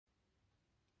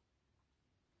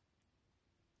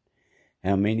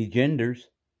How many genders?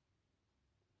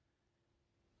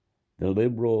 The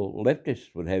liberal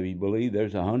leftists would have you believe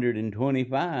there's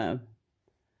 125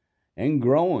 and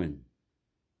growing.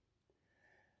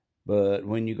 But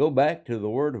when you go back to the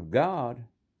Word of God,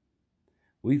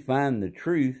 we find the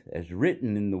truth as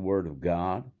written in the Word of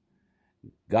God.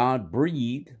 God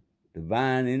breathed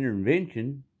divine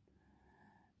intervention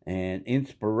and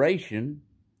inspiration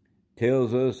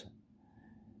tells us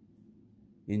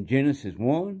in Genesis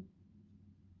 1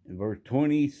 and verse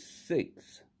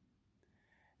 26.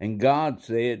 And God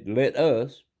said, let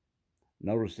us,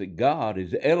 notice that God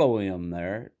is Elohim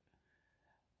there,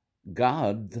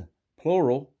 God's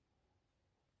plural,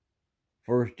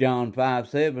 1 John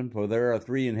 5:7, for there are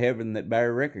three in heaven that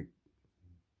bear record.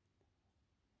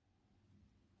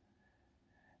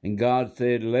 And God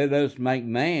said, let us make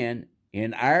man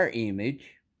in our image.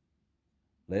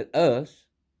 Let us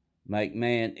make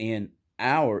man in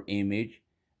our image,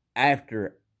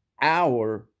 after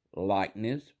our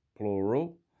likeness,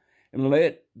 plural. And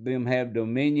let them have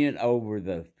dominion over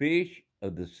the fish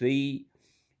of the sea,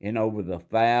 and over the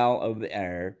fowl of the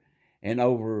air, and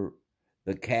over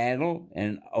the cattle,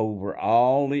 and over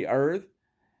all the earth,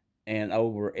 and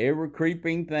over every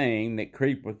creeping thing that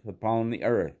creepeth upon the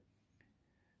earth.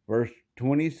 Verse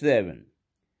 27,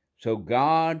 so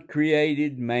God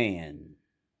created man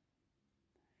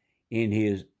in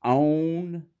his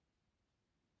own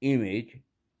image.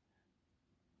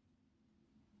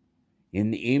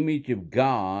 In the image of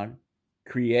God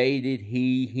created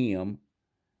he him.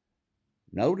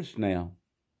 Notice now,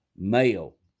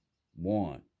 male,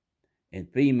 1, and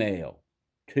female,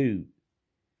 2,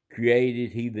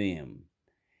 created he them.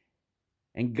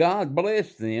 And God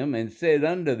blessed them and said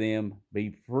unto them,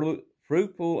 be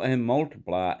fruitful and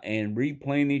multiply, and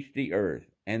replenish the earth,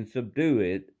 and subdue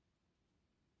it.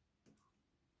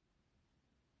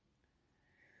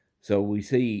 So we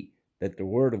see that the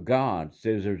Word of God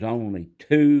says there's only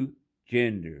 2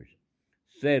 genders.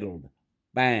 Settled,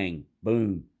 bang,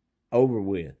 boom, over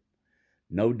with.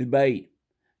 No debate.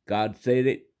 God said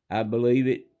it, I believe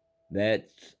it.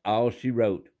 That's all she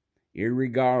wrote,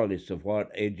 irregardless of what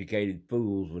educated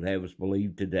fools would have us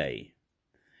believe today.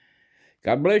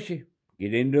 God bless you.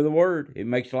 Get into the Word. It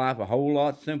makes life a whole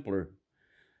lot simpler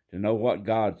to know what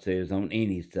God says on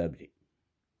any subject.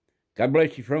 God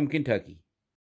bless you from Kentucky.